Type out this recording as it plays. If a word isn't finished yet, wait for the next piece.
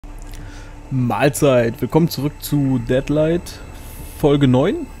Mahlzeit, willkommen zurück zu Deadlight, Folge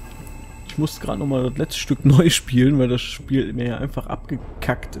 9. Ich musste gerade nochmal das letzte Stück neu spielen, weil das Spiel mir ja einfach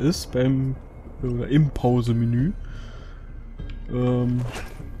abgekackt ist im Pause-Menü.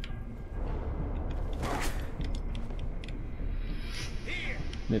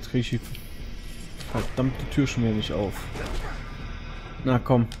 Jetzt kriege ich die verdammte Tür schon wieder nicht auf. Na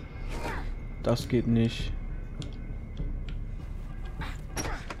komm, das geht nicht.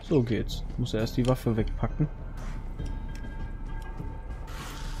 So geht's. Ich muss erst die Waffe wegpacken.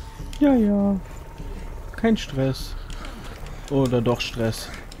 Ja, ja. Kein Stress. Oder doch Stress.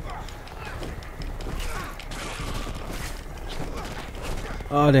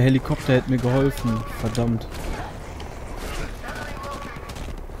 Ah, der Helikopter hätte mir geholfen. Verdammt.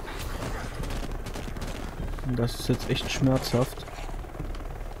 Das ist jetzt echt schmerzhaft.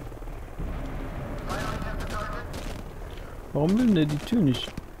 Warum will der die Tür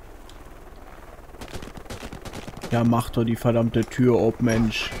nicht? Ja, mach doch die verdammte Tür auf,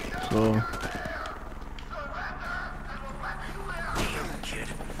 Mensch. So.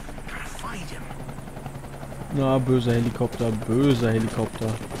 Na, böser Helikopter, böser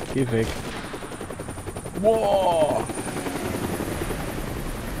Helikopter. Geh weg. Wow.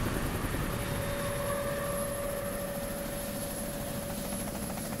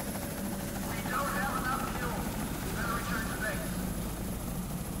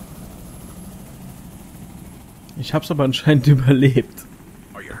 Ich hab's aber anscheinend überlebt.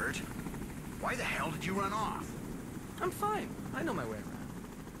 Are you hurt? Why the hell did you run off? I'm fine. I know my way around.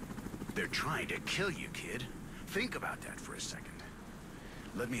 They're trying to kill you, kid. Think about that for a second.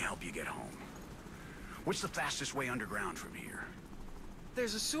 Let me help you get home. What's the fastest way underground from here?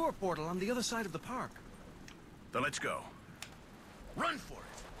 There's a sewer portal on the other side of the park. Then let's go. Run for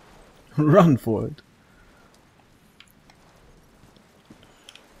it! Run for it.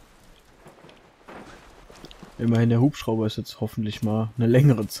 Immerhin, der Hubschrauber ist jetzt hoffentlich mal eine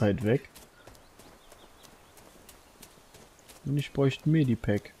längere Zeit weg. Und ich bräuchte ein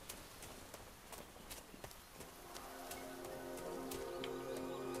Medipack.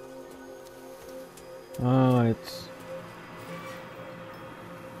 Ah, jetzt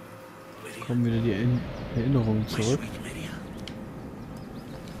kommen wieder die Erinnerungen zurück.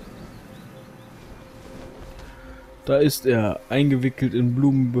 Da ist er, eingewickelt in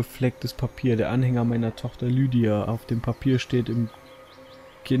blumenbeflecktes Papier, der Anhänger meiner Tochter Lydia. Auf dem Papier steht in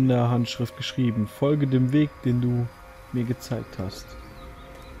Kinderhandschrift geschrieben: Folge dem Weg, den du mir gezeigt hast.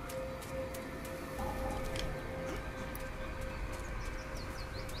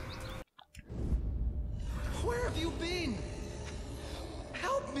 Where have you been?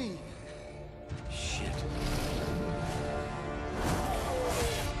 Help me! Shit.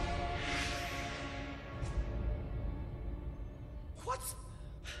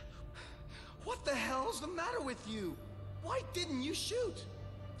 What the hell's the matter with you? Why didn't you shoot?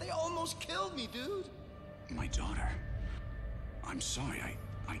 They almost killed me, dude. My daughter. I'm sorry,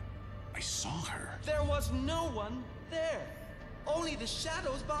 I saw her. There was no one there. Only the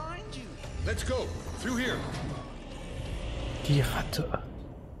shadows behind you. Let's go. Through here. Die Ratte.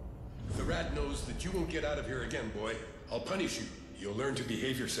 The rat knows that you won't get out of here again, boy. I'll punish you. You'll learn to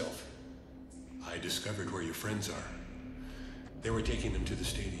behave yourself. I discovered where your friends are. They were taking them to the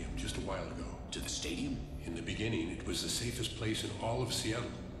stadium just a while ago. To the stadium? In the beginning, it was the safest place in all of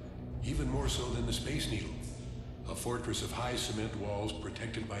Seattle. Even more so than the Space Needle. A fortress of high cement walls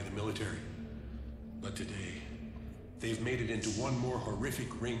protected by the military. But today, they've made it into one more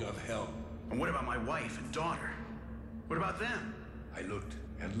horrific ring of hell. And what about my wife and daughter? What about them? I looked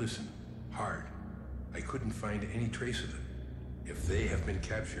and listened hard. I couldn't find any trace of them. If they have been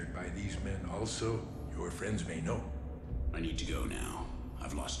captured by these men also, your friends may know. I need to go now.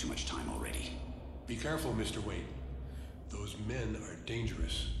 I've lost too much time already. Be careful, Mr. Wade. Those men are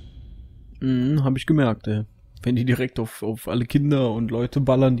dangerous. Hab ich gemerkt, ey. Wenn die direkt auf alle Kinder und Leute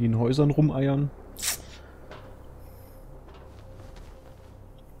ballern, die in Häusern rumeiern.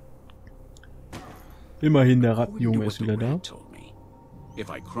 Immerhin, der Rattenjunge ist wieder da. If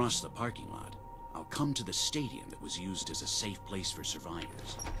I cross the parking lot, I'll come to the stadium that was used as a safe place for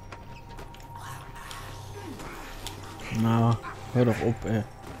survivors. Na, hör doch auf, ey.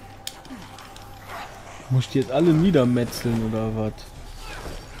 Muss ich die jetzt alle niedermetzeln oder was?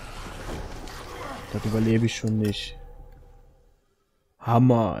 Das überlebe ich schon nicht.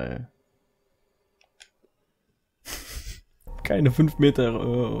 Hammer, ey. Keine 5 Meter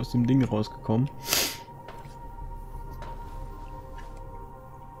aus dem Ding rausgekommen.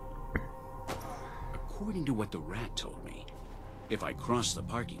 According to what the rat told me, if I cross the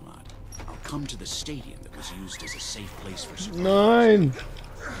parking lot, I'll come to the stadium that was used as a safe place for survivors. Nein!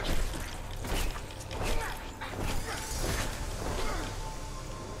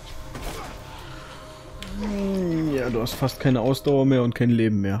 Ja, du hast fast keine Ausdauer mehr und kein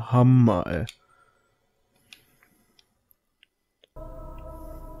Leben mehr. Hammer, ey.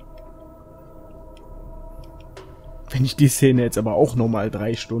 Wenn ich die Szene jetzt aber auch nochmal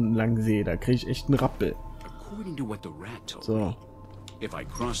 3 Stunden lang sehe, da kriege ich echt einen Rappel. So.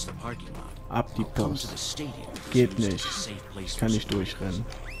 Ab die Post. Geht nicht. Ich kann nicht durchrennen.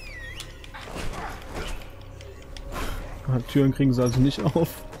 Türen kriegen sie also nicht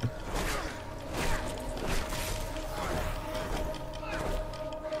auf.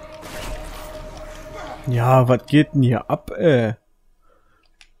 Ja, was geht denn hier ab, ey?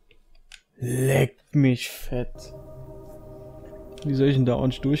 Leck mich fett. Wie soll ich denn da auch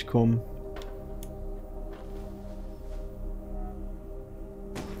nicht durchkommen?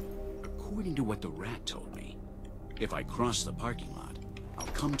 According to what the rat told me, if I cross the parking lot,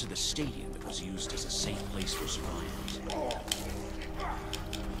 I'll come to the stadium that was used as a safe place for survivors.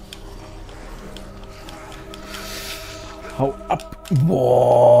 Hau ab!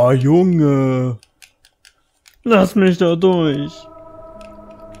 Boah, Junge! Lass mich da durch!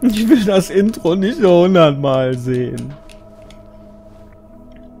 Ich will das Intro nicht so 100-mal sehen.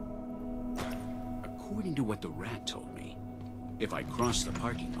 According to what the rat told me, if I cross the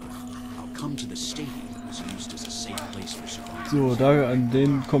parking lot, I'll come to the stadium that was used as a safe place for survivors. So, da an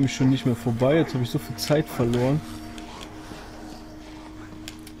denen komme ich schon nicht mehr vorbei. Jetzt habe ich so viel Zeit verloren.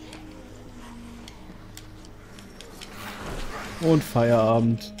 Und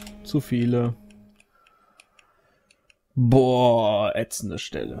Feierabend. Zu viele. Boah, ätzende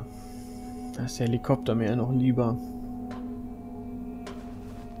Stelle. Da ist der Helikopter mir ja noch lieber.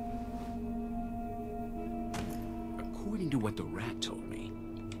 According to what the rat told me,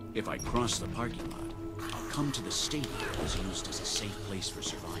 if I cross the parking lot, I'll come to the stadium that was used as a safe place for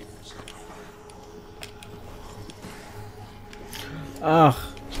survivors. Ach.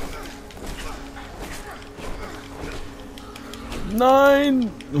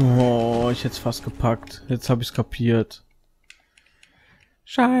 Nein! Oh, ich hätte es fast gepackt. Jetzt habe ich es kapiert.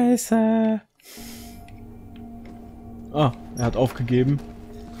 Scheiße. Ah, er hat aufgegeben.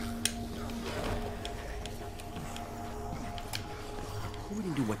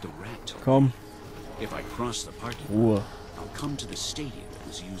 Komm. Ruhe.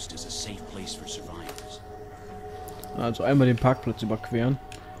 Also einmal den Parkplatz überqueren.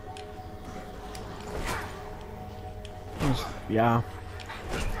 Ja.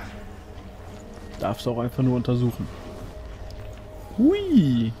 Darfst auch einfach nur untersuchen.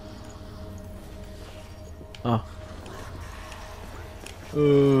 Hui. Ah.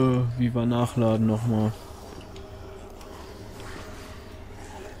 Wie war Nachladen nochmal?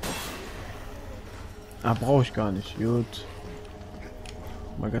 Ah, brauche ich gar nicht. Gut.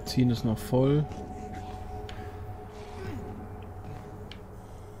 Magazin ist noch voll.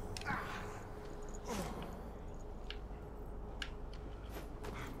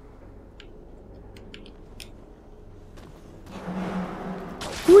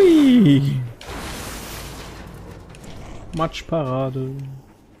 Hui! Matschparade.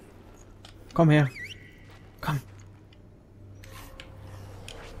 Komm her. Komm.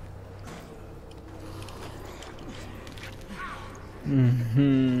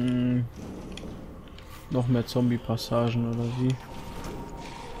 Mhm. Noch mehr Zombie-Passagen oder wie?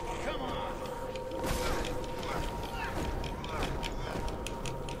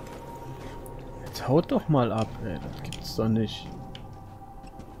 Jetzt haut doch mal ab, ey. Das gibt's doch nicht.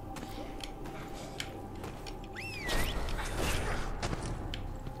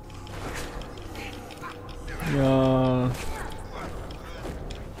 Ja.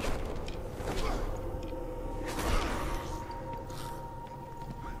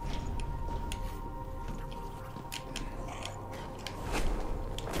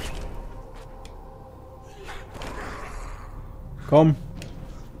 Komm.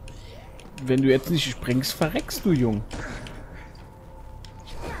 Wenn du jetzt nicht springst, verreckst du, Jung.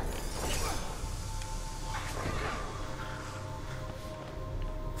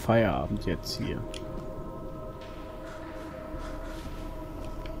 Feierabend jetzt hier.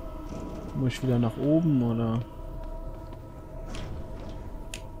 Muss ich wieder nach oben, oder?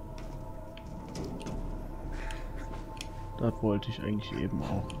 Das wollte ich eigentlich eben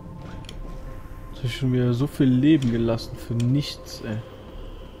auch. Jetzt habe ich schon wieder so viel Leben gelassen für nichts, ey.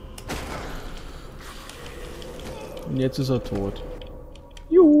 Und jetzt ist er tot.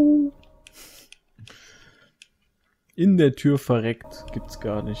 Juhu! In der Tür verreckt. Gibt's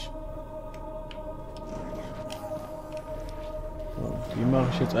gar nicht. So, die mache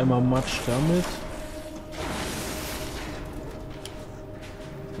ich jetzt einmal matsch damit.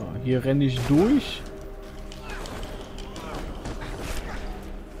 So, hier renne ich durch.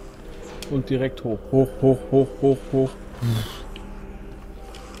 und direkt hoch. Hoch, hoch, hoch, hoch, hoch.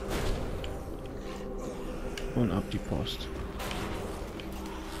 Und ab die Post.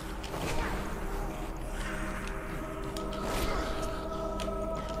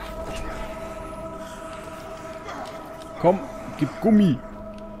 Komm, gib Gummi.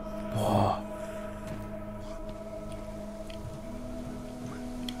 Boah.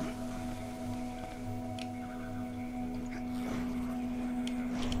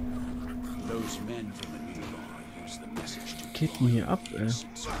 Geht denn hier ab, ey?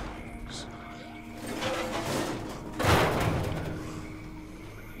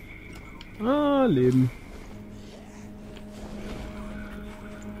 Ah, Leben.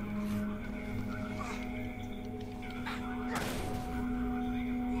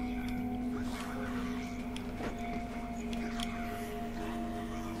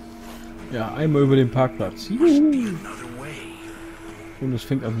 Ja, einmal über den Parkplatz. Juhu. Und es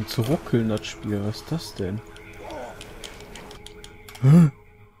fängt an zu ruckeln, das Spiel. Was ist das denn? Hä?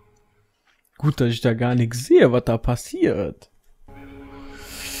 Gut, dass ich da gar nichts sehe, was da passiert.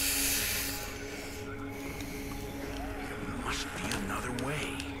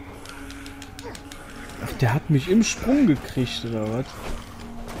 Ach, der hat mich im Sprung gekriegt, oder was?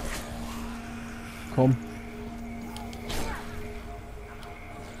 Komm.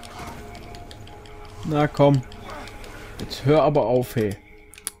 Na komm. Jetzt hör aber auf, hey.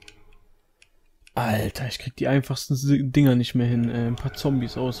 Alter, ich krieg die einfachsten Dinger nicht mehr hin. Ein paar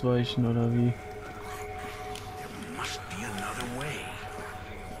Zombies ausweichen, oder wie?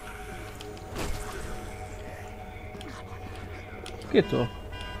 Geht doch.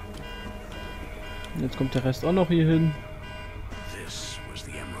 Jetzt kommt der Rest auch noch hier hin.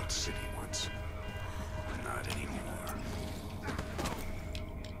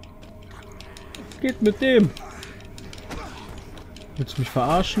 Geht mit dem. Willst du mich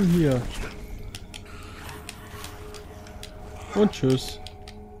verarschen hier? Und tschüss.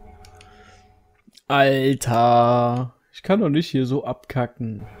 Alter. Ich kann doch nicht hier so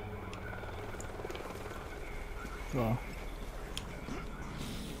abkacken. So.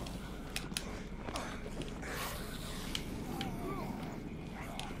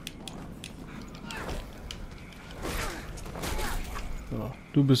 So,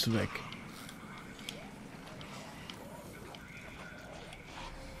 du bist weg.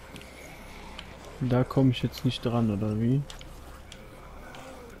 Da komme ich jetzt nicht dran, oder wie?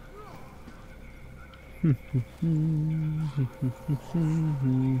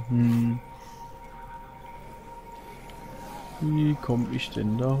 Wie komme ich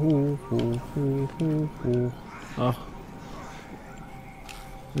denn da hoch, hoch, hoch, hoch, hoch? Ach.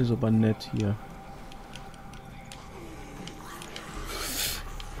 Ist aber nett hier.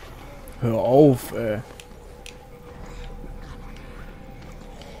 Hör auf, ey.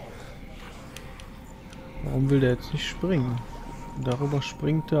 Warum will der jetzt nicht springen? Darüber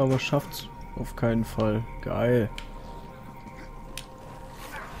springt er, aber schafft's auf keinen Fall. Geil.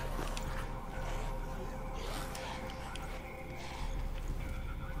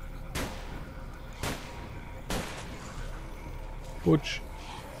 Putsch.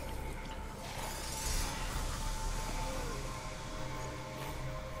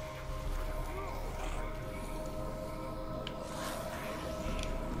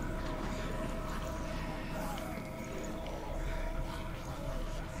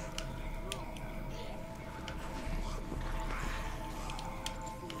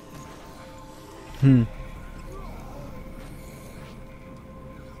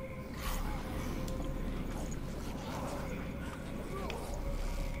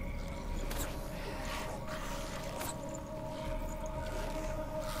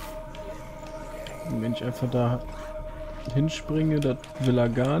 Wenn ich einfach da hinspringe, das will er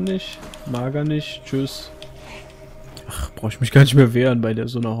gar nicht. Mag er nicht. Tschüss. Ach, brauche ich mich gar nicht mehr wehren. Bei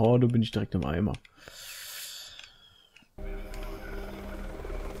so einer Horde bin ich direkt im Eimer.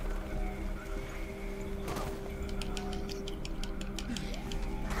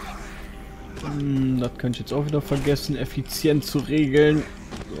 Das kann ich jetzt auch wieder vergessen, effizient zu regeln.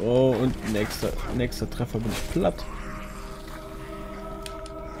 So, und nächster Treffer bin ich platt.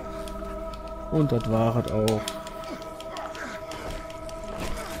 Und das war es auch.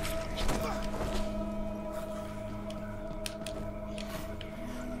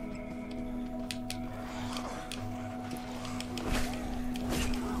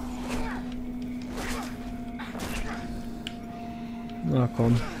 Na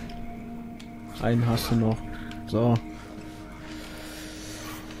komm. Einen hast du noch. So.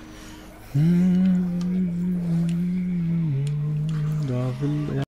 Da will er.